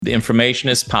the information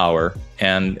is power,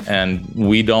 and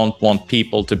we don't want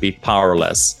people to be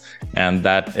powerless. And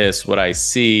that is what I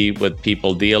see with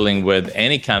people dealing with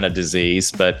any kind of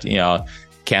disease, but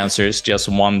cancer is just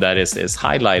one that is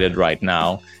highlighted right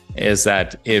now. Is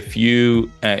that if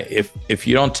you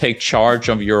don't take charge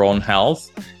of your own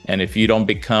health, and if you don't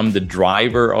become the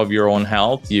driver of your own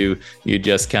health, you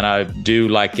just kind of do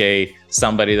like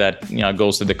somebody that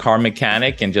goes to the car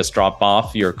mechanic and just drop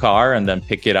off your car and then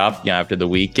pick it up after the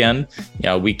weekend.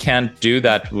 We can't do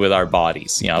that with our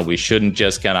bodies. We shouldn't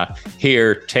just kind of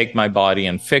take my body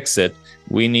and fix it.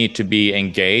 We need to be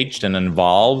engaged and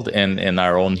involved in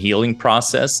our own healing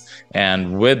process.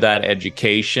 And with that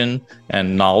education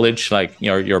and knowledge, like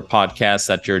your podcast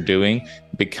that you're doing,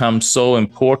 becomes so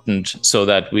important, so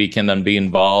that we can then be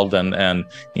involved and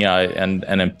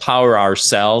empower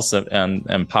ourselves and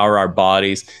empower our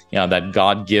bodies, that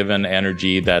God-given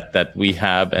energy that we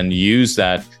have, and use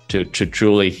that to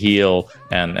truly heal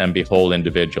and be whole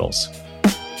individuals.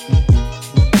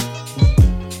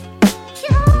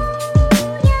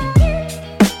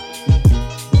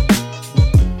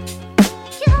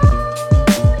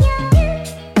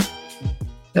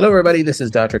 Hello, everybody. This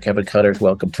is Dr. Kevin Connors.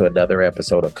 Welcome to another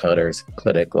episode of Connors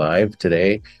Clinic Live.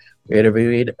 Today, we're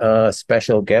interviewing a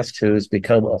special guest who's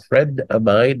become a friend of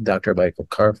mine, Dr. Michael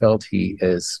Karlfeldt. He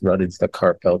is running the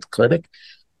Karlfeldt Clinic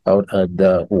out on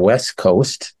the West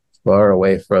Coast, far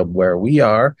away from where we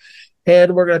are.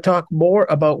 And we're going to talk more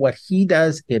about what he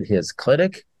does in his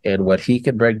clinic and what he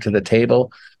can bring to the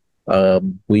table.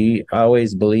 We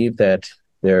always believe that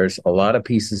there's a lot of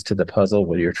pieces to the puzzle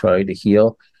when you're trying to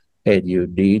heal. And you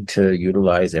need to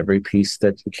utilize every piece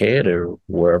that you can, or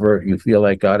wherever you feel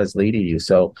like God is leading you.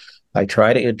 So I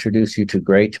try to introduce you to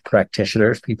great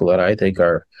practitioners, people that I think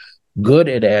are good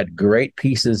and add great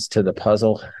pieces to the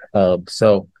puzzle.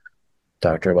 So,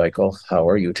 Dr. Michael, how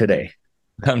are you today?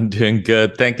 I'm doing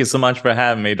good. Thank you so much for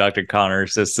having me, Dr.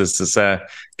 Connors. This is going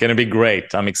to be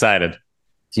great. I'm excited.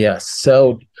 Yes.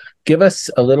 So give us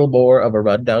a little more of a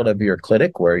rundown of your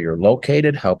clinic, where you're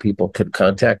located, how people can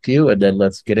contact you, and then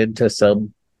let's get into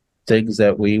some things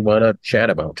that we want to chat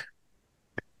about.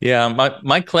 Yeah,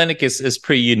 my clinic is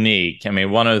pretty unique. I mean,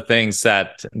 one of the things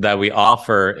that we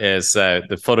offer is the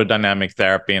photodynamic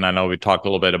therapy, and I know we talked a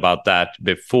little bit about that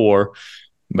before.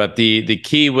 But the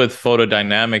key with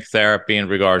photodynamic therapy in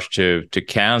regards to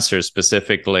cancer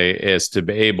specifically is to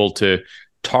be able to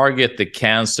target the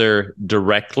cancer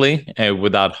directly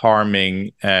without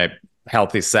harming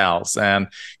healthy cells. And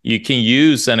you can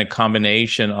use a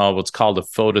combination of what's called a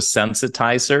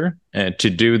photosensitizer to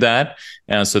do that.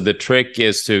 And so the trick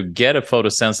is to get a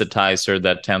photosensitizer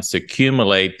that tends to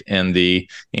accumulate in the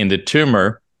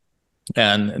tumor.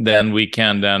 And then we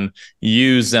can then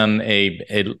use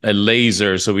a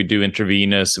laser. So we do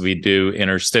intravenous, we do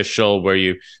interstitial, where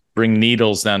you bring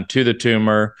needles down to the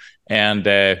tumor, and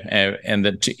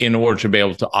in order to be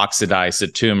able to oxidize the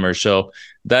tumor. So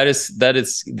that is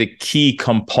the key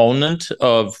component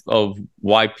of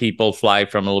why people fly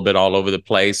from a little bit all over the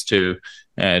place to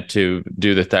do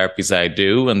the therapies I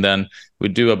do. And then we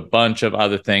do a bunch of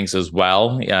other things as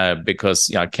well, because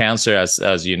cancer,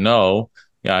 as you know,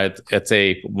 it's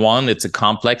a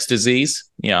complex disease.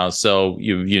 So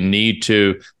you need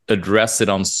to address it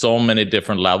on so many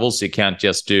different levels. You can't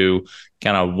just do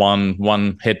kind of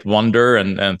one hit wonder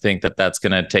and think that that's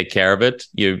going to take care of it.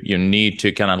 You need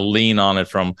to kind of lean on it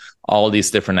from all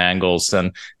these different angles,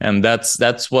 and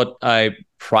that's what I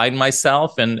pride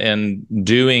myself in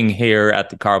doing here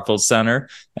at the Karlfeldt Center,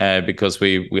 because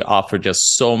we offer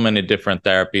just so many different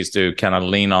therapies to kind of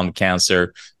lean on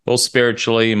cancer, both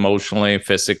spiritually, emotionally,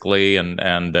 physically, and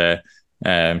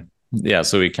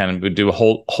so we do a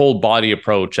whole body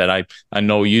approach that I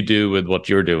know you do with what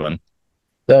you're doing.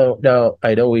 So now,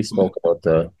 I know we spoke about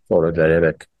the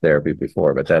photodynamic therapy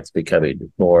before, but that's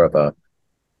becoming more of a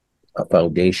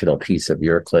foundational piece of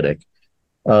your clinic.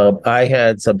 I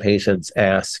had some patients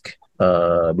ask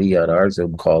me on our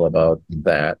Zoom call about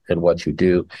that and what you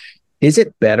do. Is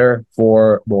it better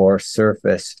for more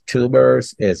surface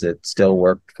tumors? Is it still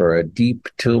work for a deep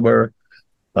tumor?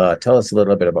 Tell us a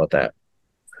little bit about that.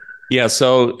 Yeah,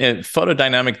 so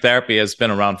photodynamic therapy has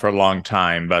been around for a long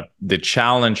time, but the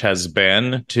challenge has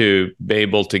been to be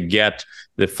able to get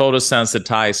the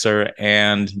photosensitizer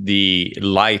and the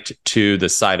light to the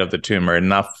site of the tumor,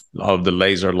 enough of the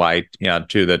laser light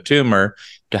to the tumor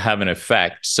to have an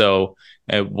effect. So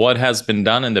what has been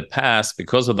done in the past,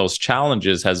 because of those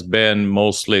challenges, has been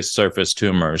mostly surface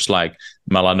tumors like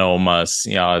melanomas,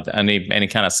 any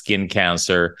kind of skin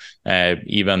cancer,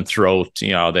 even throat.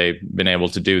 They've been able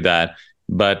to do that.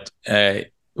 But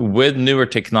with newer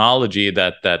technology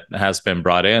that has been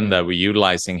brought in that we're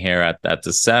utilizing here at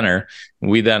the center,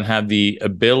 we then have the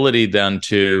ability then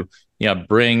to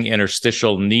bring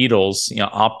interstitial needles,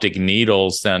 optic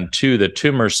needles, then to the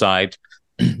tumor site,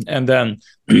 and then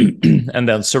and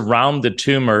then surround the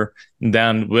tumor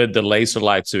then with the laser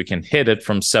light so we can hit it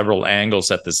from several angles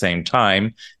at the same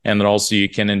time. And then also you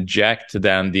can inject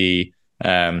then the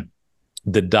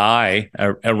dye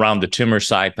around the tumor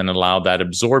site and allow that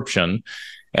absorption.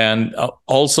 And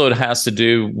also it has to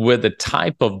do with the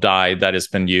type of dye that has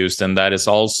been used, and that is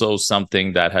also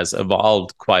something that has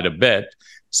evolved quite a bit.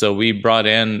 So we brought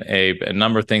in a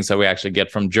number of things that we actually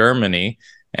get from Germany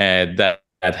that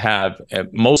have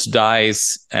most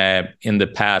dyes in the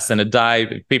past. And a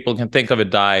dye, people can think of a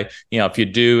dye, if you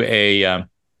do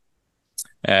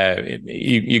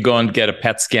you go and get a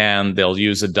PET scan, they'll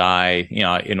use a dye,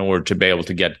 in order to be able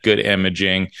to get good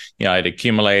imaging. It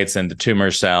accumulates in the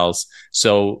tumor cells.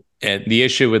 So the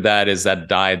issue with that is that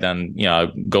dye then,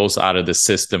 goes out of the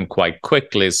system quite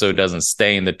quickly, so it doesn't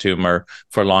stay in the tumor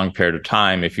for a long period of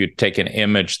time. If you take an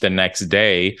image the next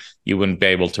day, you wouldn't be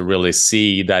able to really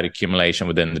see that accumulation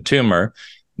within the tumor.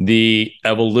 The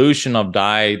evolution of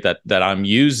dye that I'm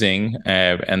using,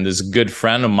 and this good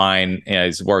friend of mine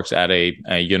works at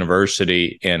a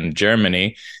university in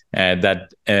Germany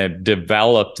that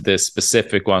developed this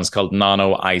specific ones called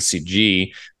nano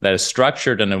ICG that is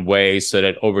structured in a way so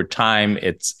that over time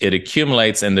it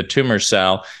accumulates in the tumor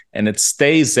cell and it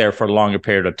stays there for a longer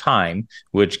period of time,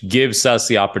 which gives us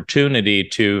the opportunity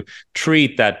to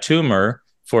treat that tumor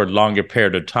for a longer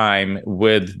period of time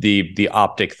with the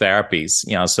optic therapies.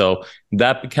 So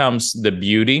that becomes the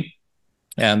beauty.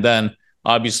 And then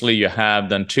obviously you have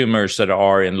then tumors that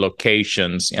are in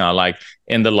locations, like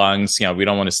in the lungs. We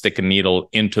don't want to stick a needle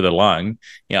into the lung,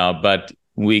 but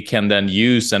we can then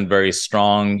use a very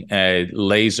strong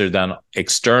laser then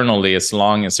externally, as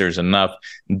long as there's enough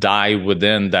dye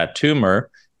within that tumor,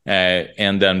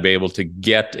 and then be able to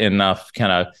get enough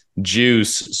kind of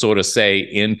juice, so to say,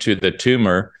 into the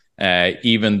tumor,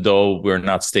 even though we're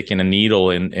not sticking a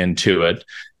needle into it,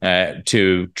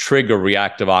 to trigger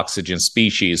reactive oxygen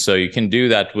species. So you can do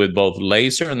that with both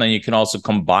laser, and then you can also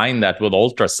combine that with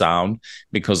ultrasound,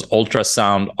 because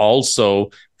ultrasound also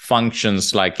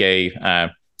functions like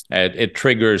it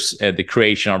triggers the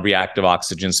creation of reactive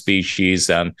oxygen species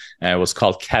and what's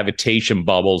called cavitation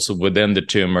bubbles within the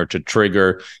tumor to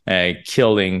trigger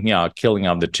killing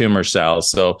of the tumor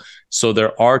cells. So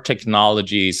there are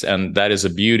technologies, and that is a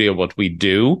beauty of what we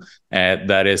do.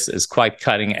 That is quite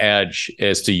cutting edge,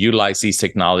 is to utilize these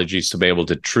technologies to be able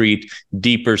to treat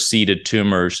deeper seated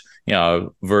tumors,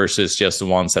 versus just the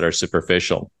ones that are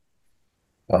superficial.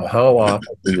 How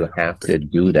often do you have to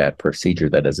do that procedure?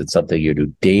 Then is it something you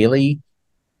do daily,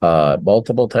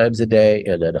 multiple times a day,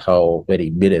 and then how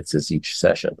many minutes is each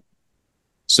session?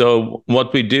 So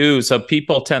what we do, so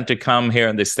people tend to come here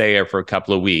and they stay here for a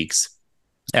couple of weeks.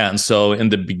 And so in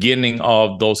the beginning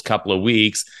of those couple of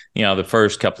weeks, the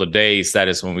first couple of days, that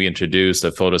is when we introduce the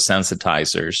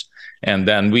photosensitizers. And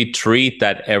then we treat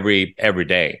that every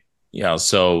day.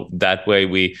 So that way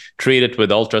we treat it with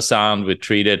ultrasound, we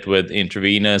treat it with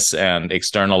intravenous and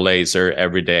external laser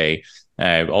every day.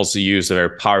 Also use a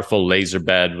very powerful laser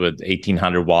bed with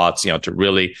 1800 watts, to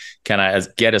really kind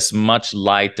of get as much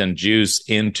light and juice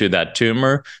into that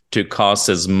tumor to cause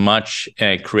as much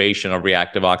creation of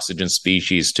reactive oxygen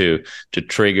species to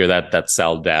trigger that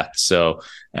cell death. So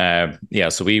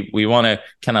so we want to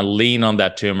kind of lean on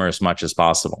that tumor as much as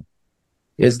possible.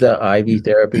 Is the IV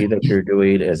therapy that you're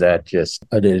doing, is that just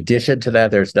in addition to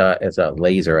that? It's not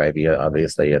laser IV,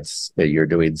 obviously. It's you're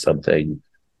doing something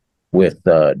with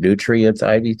nutrients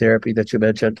IV therapy that you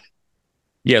mentioned?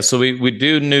 Yeah, so we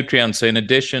do nutrients in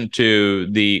addition to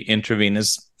the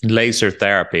intravenous laser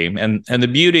therapy. And the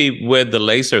beauty with the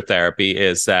laser therapy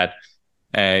is that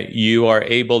you are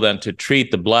able then to treat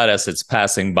the blood as it's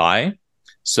passing by.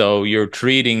 So you're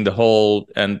treating the whole,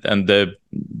 and the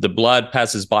blood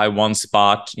passes by one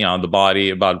spot, the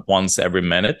body about once every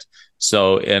minute.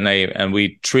 So and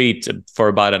we treat for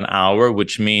about an hour,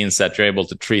 which means that you're able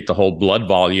to treat the whole blood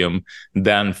volume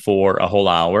then for a whole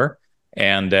hour,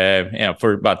 and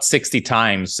for about 60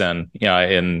 times, and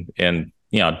in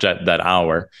that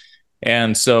hour.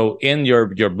 And so in your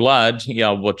blood,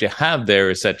 what you have there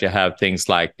is that you have things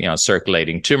like,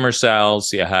 circulating tumor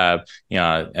cells, you have,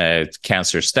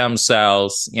 cancer stem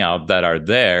cells, that are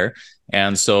there.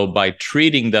 And so by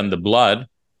treating them, the blood,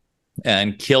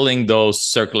 and killing those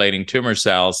circulating tumor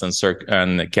cells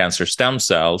and the cancer stem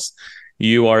cells,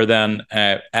 you are then,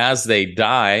 as they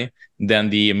die, then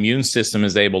the immune system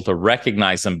is able to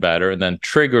recognize them better and then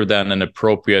trigger then an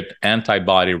appropriate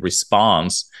antibody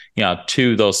response,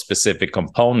 to those specific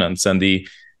components. And the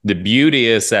beauty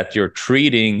is that you're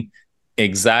treating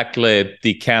exactly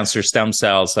the cancer stem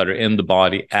cells that are in the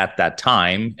body at that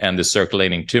time and the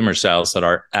circulating tumor cells that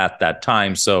are at that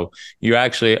time. So you're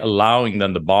actually allowing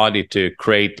then the body to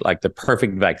create like the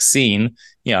perfect vaccine,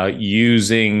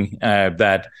 using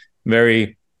that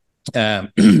very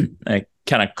kind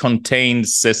of contained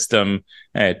system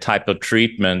type of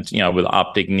treatment, with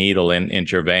optic needle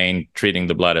into your vein, treating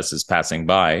the blood as it's passing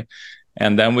by.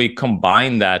 And then we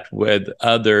combine that with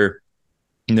other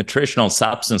nutritional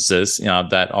substances,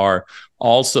 that are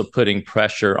also putting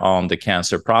pressure on the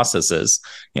cancer processes,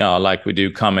 like we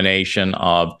do combination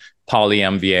of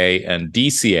poly-MVA and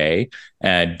DCA.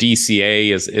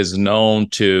 DCA is known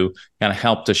to kind of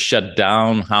help to shut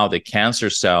down how the cancer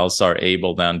cells are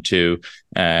able then to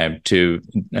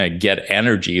get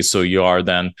energy. So you are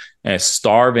then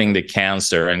starving the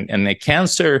cancer. And the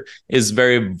cancer is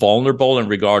very vulnerable in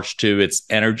regards to its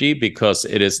energy because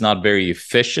it is not very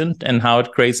efficient in how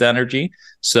it creates energy.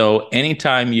 So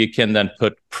anytime you can then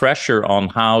put pressure on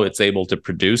how it's able to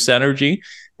produce energy,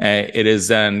 it is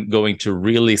then going to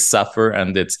really suffer,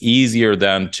 and it's easier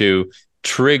then to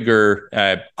trigger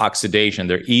oxidation.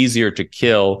 They're easier to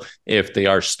kill if they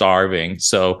are starving.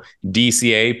 So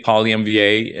DCA,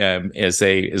 poly-MVA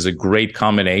is a great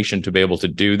combination to be able to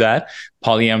do that.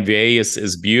 Poly-MVA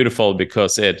is beautiful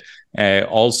because it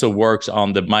also works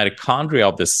on the mitochondria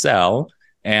of the cell.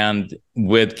 And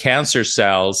with cancer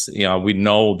cells, we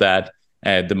know that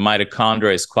the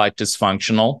mitochondria is quite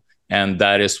dysfunctional. And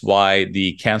that is why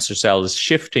the cancer cell is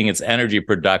shifting its energy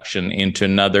production into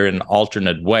an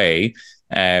alternate way,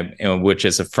 which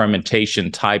is a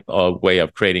fermentation type of way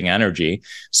of creating energy.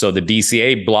 So the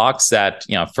DCA blocks that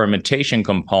fermentation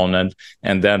component,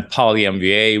 and then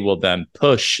poly-MVA will then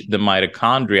push the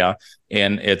mitochondria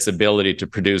in its ability to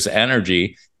produce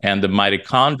energy. And the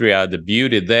mitochondria, the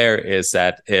beauty there is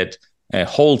that it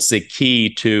holds the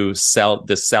key to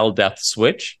the cell death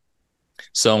switch.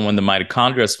 So when the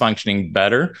mitochondria is functioning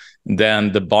better,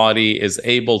 then the body is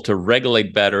able to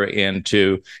regulate better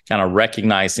into kind of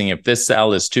recognizing if this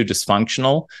cell is too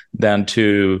dysfunctional, then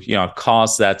to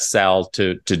cause that cell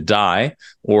to die.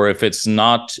 Or if it's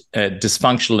not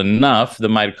dysfunctional enough, the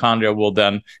mitochondria will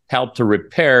then help to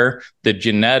repair the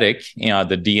genetic,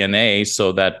 the DNA,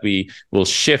 so that we will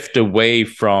shift away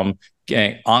from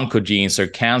oncogenes or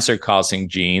cancer-causing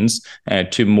genes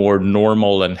to more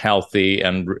normal and healthy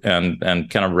and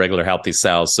kind of regular healthy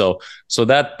cells. So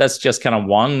that's just kind of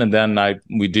one. And then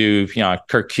we do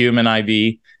curcumin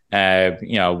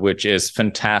IV, which is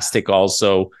fantastic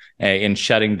also in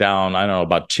shutting down, I don't know,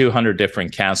 about 200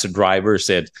 different cancer drivers.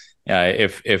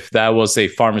 If that was a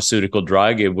pharmaceutical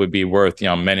drug, it would be worth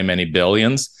many, many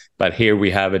billions. But here we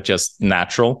have it just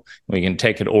natural. We can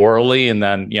take it orally, and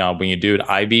then when you do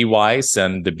it IV wise,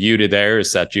 and the beauty there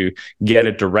is that you get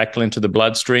it directly into the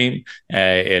bloodstream.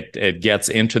 It gets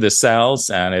into the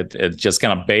cells, and it just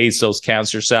kind of bathes those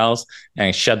cancer cells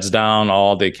and shuts down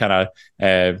all the kind of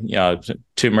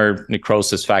tumor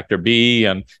necrosis factor B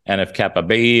and NF-kappa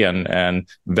B and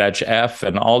VEGF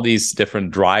and all these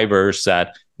different drivers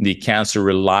that the cancer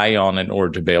rely on in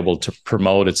order to be able to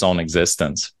promote its own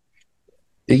existence.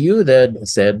 Do you then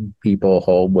send people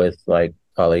home with like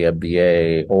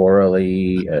poly-MVA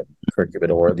orally, curcumin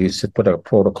orally? You put a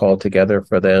protocol together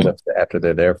for them after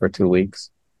they're there for 2 weeks?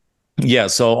 Yeah,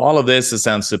 so all of this is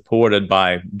then supported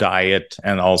by diet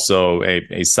and also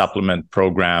a supplement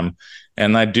program.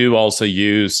 And I do also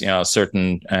use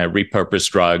certain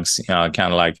repurposed drugs, kind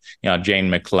of like Jane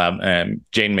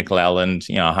McClelland,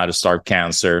 How to Start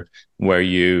Cancer, where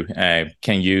you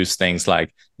can use things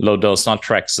like low-dose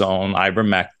naltrexone,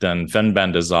 ivermectin,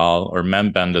 fenbendazole, or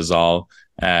membendazole.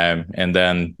 And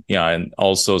then, and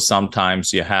also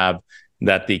sometimes you have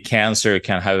that the cancer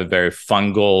can have a very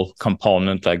fungal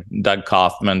component, like Doug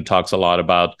Kaufman talks a lot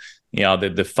about,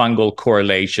 the fungal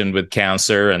correlation with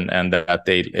cancer, and that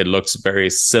it looks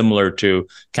very similar to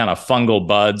kind of fungal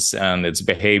buds, and its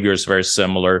behavior is very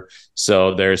similar.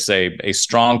 So there's a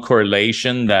strong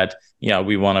correlation that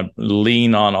we want to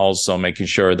lean on, also making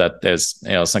sure that there's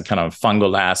some kind of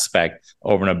fungal aspect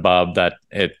over and above that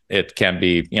it can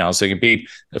be, so it can be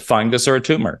a fungus or a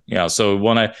tumor. So we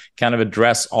want to kind of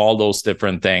address all those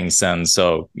different things. And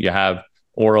so you have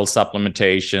oral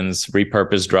supplementations,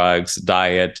 repurposed drugs,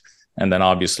 diet, and then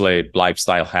obviously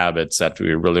lifestyle habits that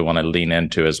we really want to lean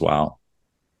into as well.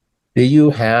 Do you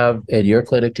have, in your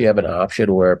clinic, do you have an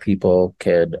option where people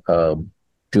can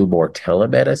do more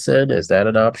telemedicine? Is that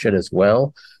an option as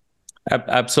well?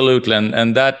 Absolutely,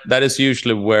 and that is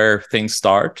usually where things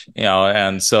start,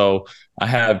 and so I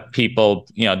have people,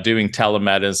 doing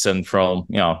telemedicine from,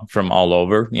 from all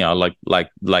over,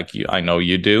 like you, I know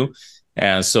you do,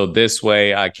 and so this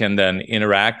way I can then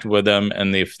interact with them,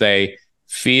 and if they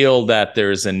feel that there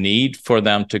is a need for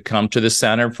them to come to the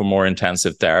center for more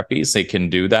intensive therapies, they can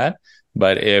do that.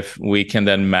 But if we can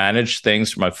then manage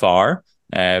things from afar,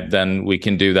 then we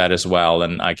can do that as well,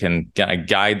 and I can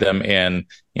guide them in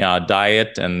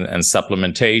diet and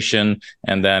supplementation.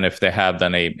 And then if they have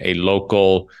then a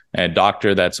local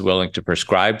doctor that's willing to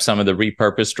prescribe some of the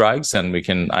repurposed drugs, and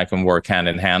I can work hand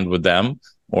in hand with them,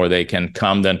 or they can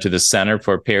come then to the center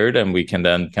for a period, and we can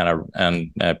then kind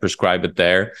of prescribe it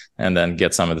there, and then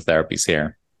get some of the therapies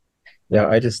here. Yeah,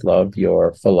 I just love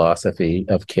your philosophy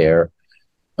of care.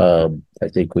 I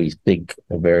think we think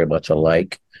very much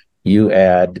alike. You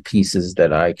add pieces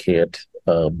that I can't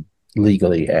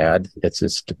legally add. It's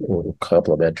just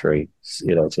complimentary.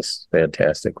 It's just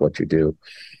fantastic what you do.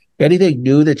 Anything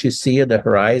new that you see in the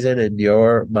horizon in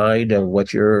your mind of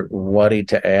what you're wanting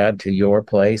to add to your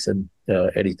place, and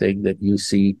anything that you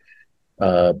see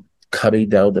coming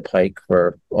down the pike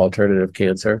for alternative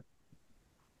cancer?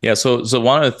 Yeah, so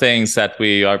one of the things that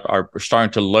we are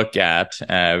starting to look at,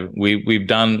 we've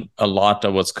done a lot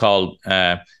of what's called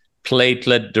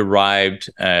platelet-derived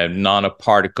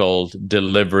nanoparticle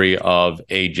delivery of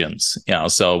agents.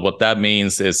 So what that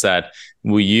means is that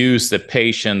we use the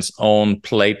patient's own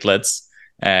platelets.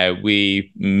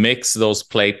 We mix those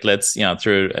platelets,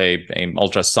 through a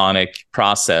ultrasonic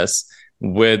process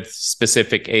with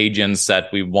specific agents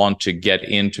that we want to get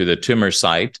into the tumor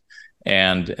site.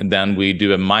 And then we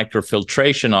do a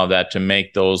microfiltration of that to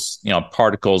make those,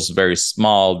 particles very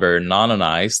small, very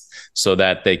non-ionized, so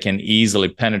that they can easily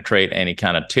penetrate any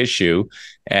kind of tissue.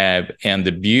 And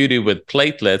the beauty with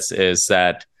platelets is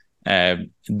that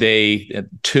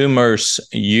tumors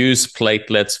use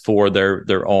platelets for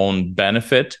their own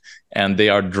benefit, and they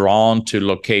are drawn to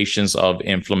locations of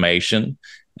inflammation.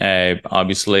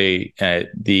 Obviously,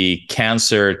 the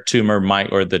cancer tumor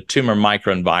the tumor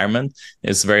microenvironment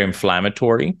is very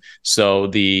inflammatory. So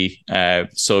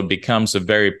it becomes a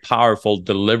very powerful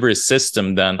delivery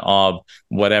system then of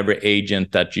whatever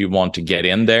agent that you want to get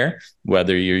in there,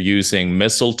 whether you're using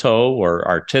mistletoe or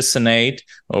artesunate,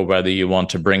 or whether you want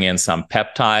to bring in some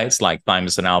peptides like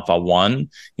thymosin alpha-1,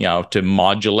 to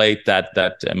modulate that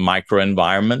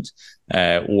microenvironment.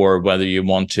 Or whether you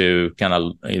want to kind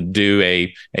of do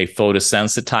a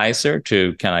photosensitizer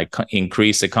to kind of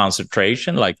increase the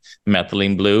concentration, like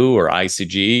methylene blue or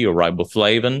ICG or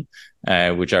riboflavin,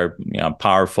 which are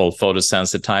powerful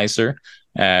photosensitizer.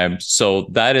 So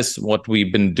that is what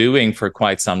we've been doing for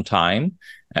quite some time.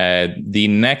 The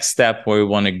next step where we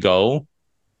want to go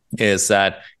is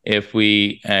that if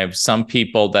we have some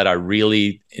people that are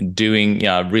really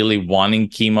really wanting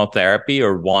chemotherapy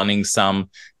or wanting some,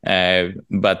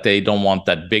 but they don't want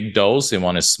that big dose, they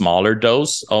want a smaller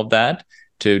dose of that,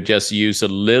 to just use a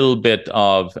little bit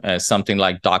of something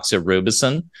like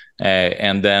doxorubicin,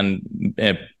 and then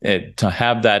to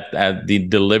have that the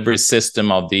delivery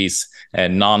system of these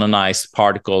non-ionized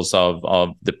particles of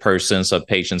the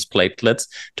patient's platelets,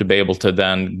 to be able to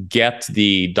then get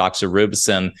the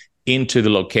doxorubicin into the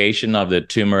location of the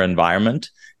tumor environment,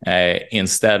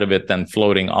 instead of it then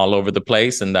floating all over the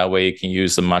place. And that way you can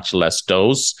use a much less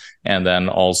dose, and then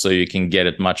also you can get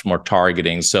it much more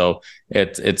targeting. So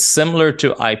it's similar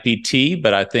to IPT,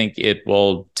 but I think it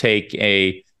will take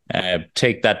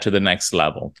that to the next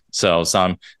level. So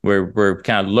we're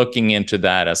kind of looking into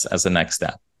that as a next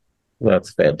step.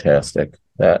 That's fantastic.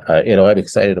 I'm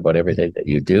excited about everything that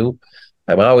you do.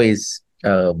 I'm always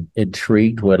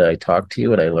intrigued when I talk to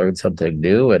you and I learn something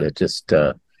new, and it just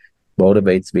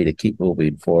motivates me to keep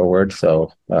moving forward.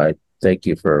 So I thank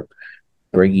you for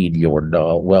bringing your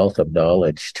wealth of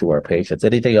knowledge to our patients.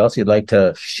 Anything else you'd like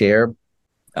to share?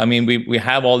 I mean, we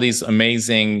have all these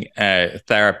amazing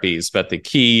therapies, but the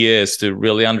key is to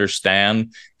really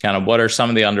understand kind of what are some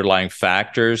of the underlying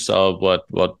factors of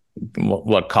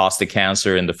what caused the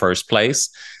cancer in the first place.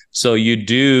 So you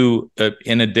do,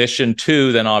 in addition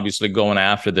to then obviously going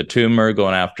after the tumor,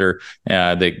 going after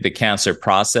the cancer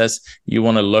process, you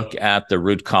want to look at the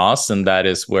root cause, and that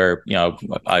is where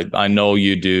I know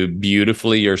you do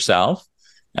beautifully yourself,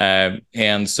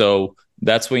 and so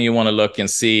that's when you want to look and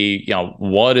see,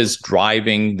 what is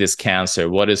driving this cancer?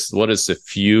 What is the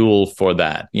fuel for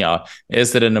that?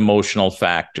 Is it an emotional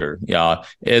factor?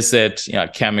 Is it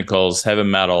chemicals, heavy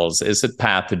metals? Is it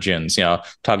pathogens?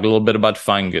 Talk a little bit about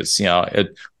fungus.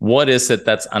 What is it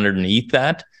that's underneath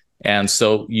that? And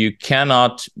so you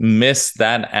cannot miss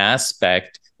that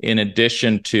aspect in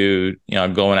addition to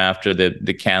going after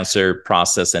the cancer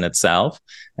process in itself.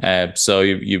 So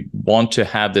you want to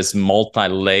have this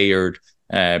multi-layered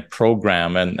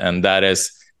program, and that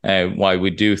is why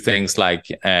we do things like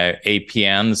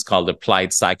APN, it's called Applied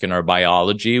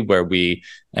Psychoneurobiology, where we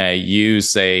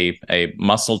use a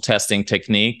muscle testing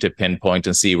technique to pinpoint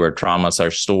and see where traumas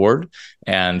are stored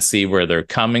and see where they're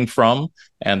coming from.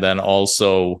 And then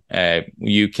also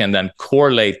you can then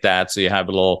correlate that. So you have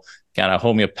a little kind of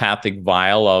homeopathic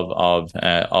vial of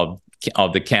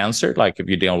the cancer. Like if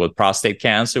you're dealing with prostate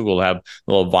cancer, we'll have a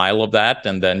little vial of that.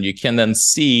 And then you can then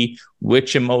see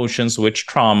which emotions, which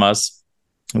traumas,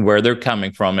 where they're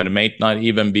coming from. And it may not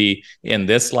even be in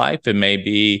this life. It may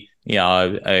be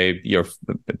your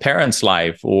parents'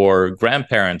 life or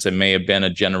grandparents. It may have been a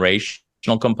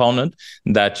generational component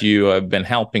that you have been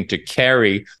helping to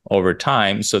carry over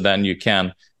time. So then you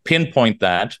can pinpoint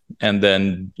that and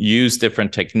then use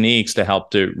different techniques to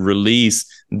help to release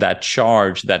that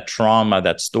charge, that trauma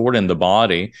that's stored in the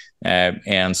body.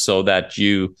 And so that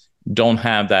you don't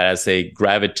have that as a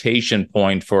gravitation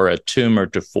point for a tumor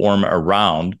to form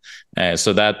around.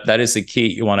 So that is the key.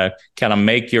 You want to kind of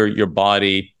make your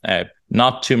body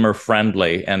not tumor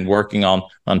friendly, and working on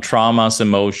traumas,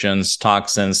 emotions,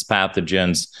 toxins,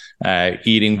 pathogens,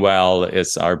 eating well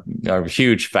are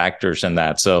huge factors in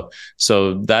that. So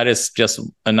that is just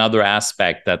another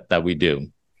aspect that we do.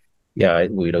 Yeah,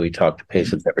 we talk to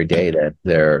patients every day that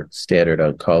their standard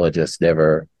oncologist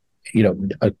never,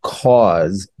 a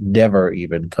cause never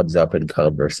even comes up in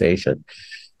conversation.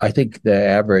 I think the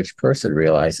average person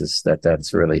realizes that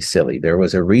that's really silly. There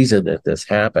was a reason that this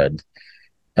happened.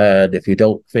 And if you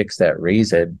don't fix that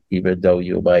reason, even though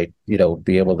you might,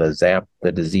 be able to zap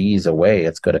the disease away,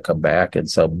 it's going to come back in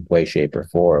some way, shape, or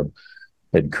form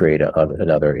and create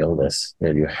another illness.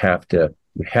 And you have to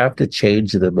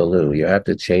change the milieu. You have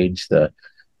to change the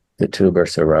tumor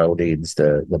surroundings,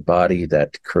 the body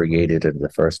that created it in the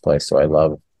first place. So I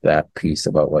love that piece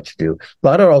about what you do. A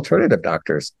lot of alternative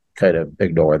doctors kind of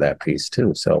ignore that piece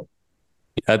too. So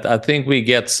I think we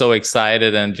get so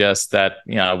excited and just that,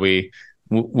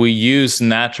 we use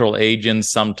natural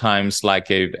agents sometimes like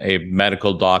a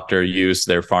medical doctor use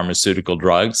their pharmaceutical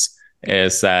drugs,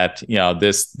 is that,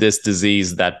 this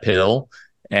disease, that pill.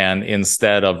 And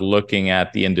instead of looking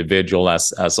at the individual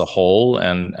as a whole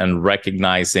and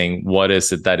recognizing what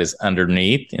is it that is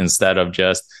underneath, instead of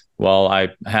just, well,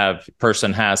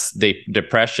 person has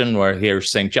depression, or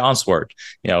here's St. John's wort,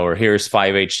 or here's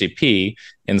 5-HTP.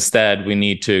 Instead, we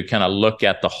need to kind of look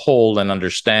at the whole and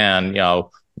understand,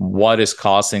 what is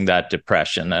causing that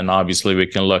depression. And obviously we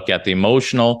can look at the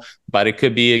emotional, but it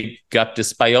could be a gut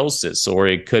dysbiosis, or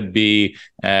it could be,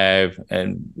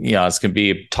 it could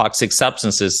be toxic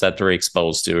substances that they're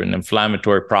exposed to, an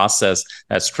inflammatory process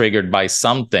that's triggered by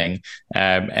something.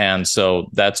 And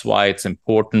so that's why it's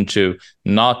important to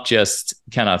not just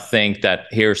kind of think that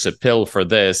here's a pill for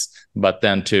this, but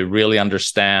then to really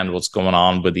understand what's going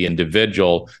on with the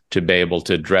individual to be able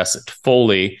to address it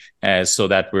fully, so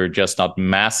that we're just not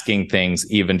masking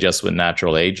things, even just with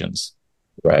natural agents.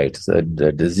 Right.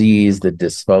 The disease, the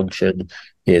dysfunction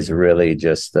is really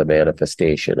just the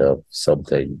manifestation of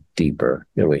something deeper.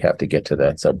 We have to get to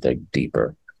that something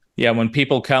deeper. Yeah, when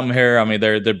people come here, I mean,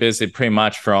 they're busy pretty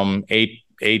much from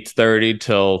 8:30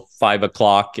 till 5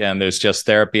 o'clock, and there's just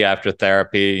therapy after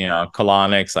therapy,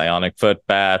 colonics, ionic foot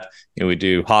bath. We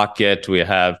do Hockett, we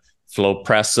have flow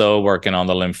presso working on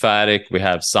the lymphatic, we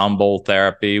have Sambol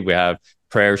therapy, we have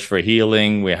prayers for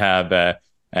healing, we have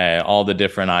all the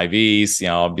different IVs,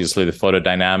 obviously the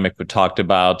photodynamic we talked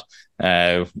about.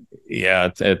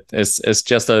 It's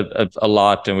just a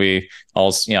lot. And we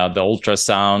also, the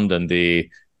ultrasound and the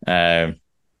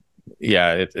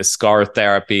it's scar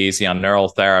therapies, neural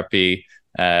therapy.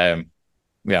 It's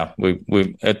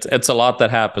a lot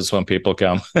that happens when people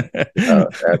come.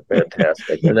 That's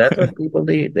fantastic. And that's what people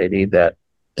need. They need that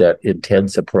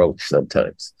intense approach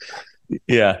sometimes.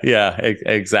 Yeah,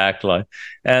 exactly.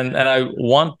 And I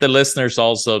want the listeners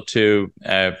also to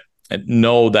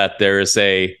know that there is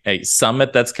a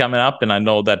summit that's coming up, and I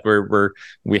know that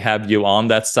we have you on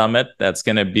that summit. That's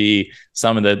going to be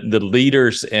some of the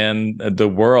leaders in the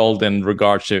world in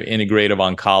regards to integrative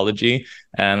oncology.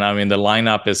 And I mean, the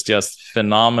lineup is just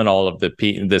phenomenal of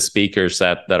the speakers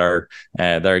that are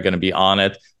going to be on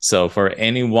it. So for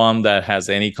anyone that has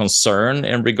any concern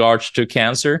in regards to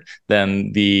cancer,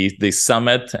 then the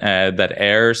summit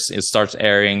it starts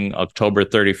airing October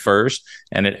 31st,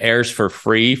 and it airs for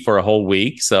free for a whole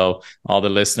week. So all the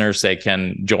listeners, they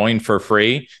can join for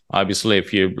free. Obviously,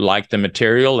 if you like the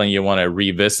material and you want to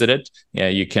revisit it,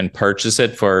 you can purchase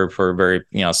it for a very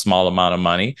small amount of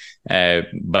money,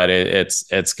 but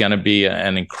it's going to be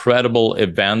an incredible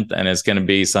event, and it's going to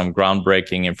be some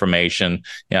groundbreaking information.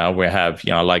 We have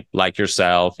like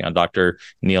yourself, Dr.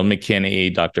 Neil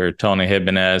McKinney, Dr. Tony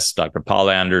Jimenez, Dr. Paul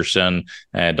Anderson,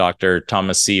 Dr.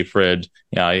 Thomas Seafried.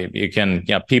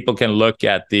 People can look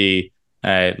at the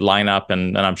lineup,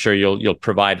 and I'm sure you'll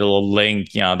provide a little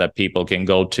link that people can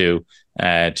go to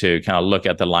kind of look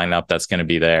at the lineup that's going to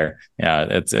be there.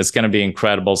 It's going to be an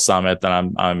incredible summit,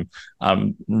 and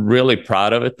I'm really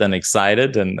proud of it and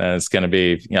excited, and it's going to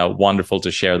be wonderful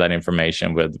to share that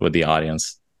information with the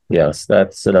audience. Yes,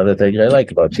 that's another thing I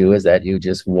like about you, is that you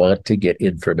just want to get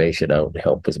information out and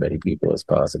help as many people as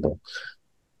possible.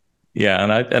 Yeah,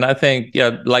 and I think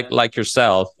like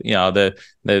yourself, the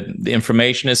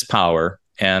information is power,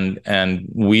 and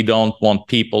we don't want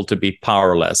people to be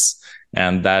powerless.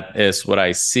 And that is what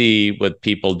I see with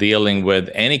people dealing with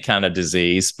any kind of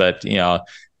disease, but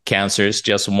cancer is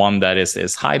just one that is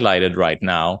highlighted right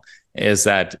now. Is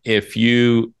that if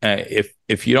you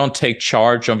don't take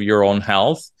charge of your own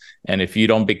health, and if you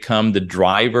don't become the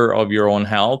driver of your own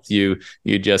health, you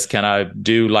just kind of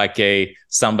do like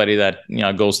somebody that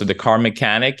goes to the car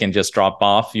mechanic and just drop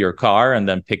off your car and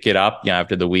then pick it up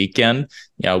after the weekend.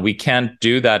 We can't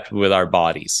do that with our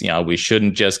bodies. We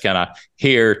shouldn't just kind of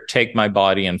take my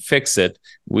body and fix it.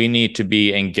 We need to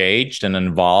be engaged and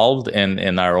involved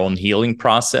in our own healing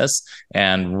process.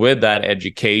 And with that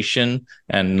education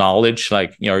and knowledge,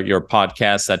 like your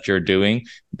podcast that you're doing,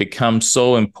 becomes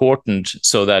so important,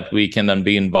 so that we can then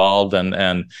be involved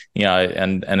and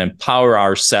empower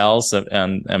ourselves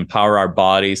and empower our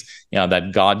bodies,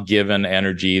 that God-given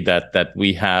energy that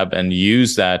we have, and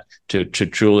use that to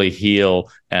truly heal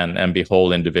and be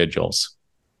whole individuals.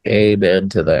 Amen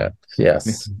to that.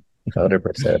 Yes,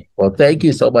 100%. Well, thank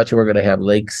you so much. We're going to have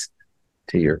links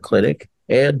to your clinic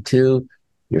and to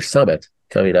your summit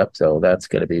coming up, so that's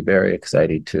going to be very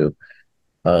exciting too.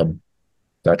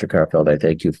 Dr. Karlfeldt, I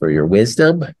thank you for your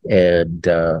wisdom and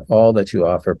all that you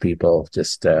offer people.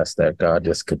 Just ask that God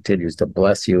just continues to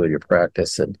bless you in your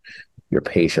practice and your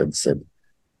patients, and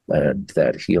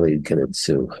that healing can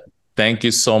ensue. Thank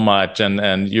you so much,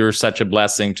 and you're such a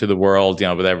blessing to the world,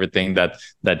 with everything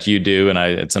that you do, and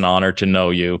it's an honor to know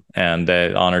you, and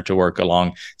an honor to work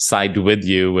alongside with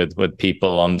you with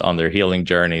people on their healing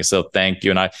journey. So thank you,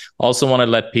 and I also want to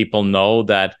let people know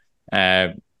that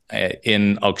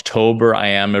in October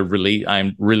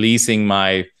I'm releasing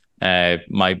my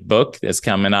book that's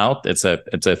coming out. It's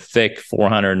a thick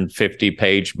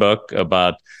 450-page book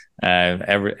about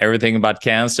everything about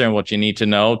cancer and what you need to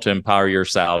know to empower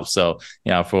yourself. So,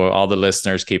 for all the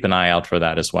listeners, keep an eye out for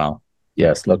that as well.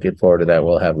 Yes, looking forward to that.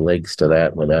 We'll have links to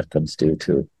that when that comes due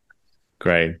too.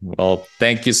 Great. Well,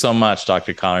 thank you so much,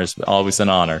 Dr. Connors. Always an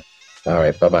honor. All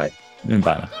right. Bye-bye. Bye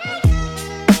now.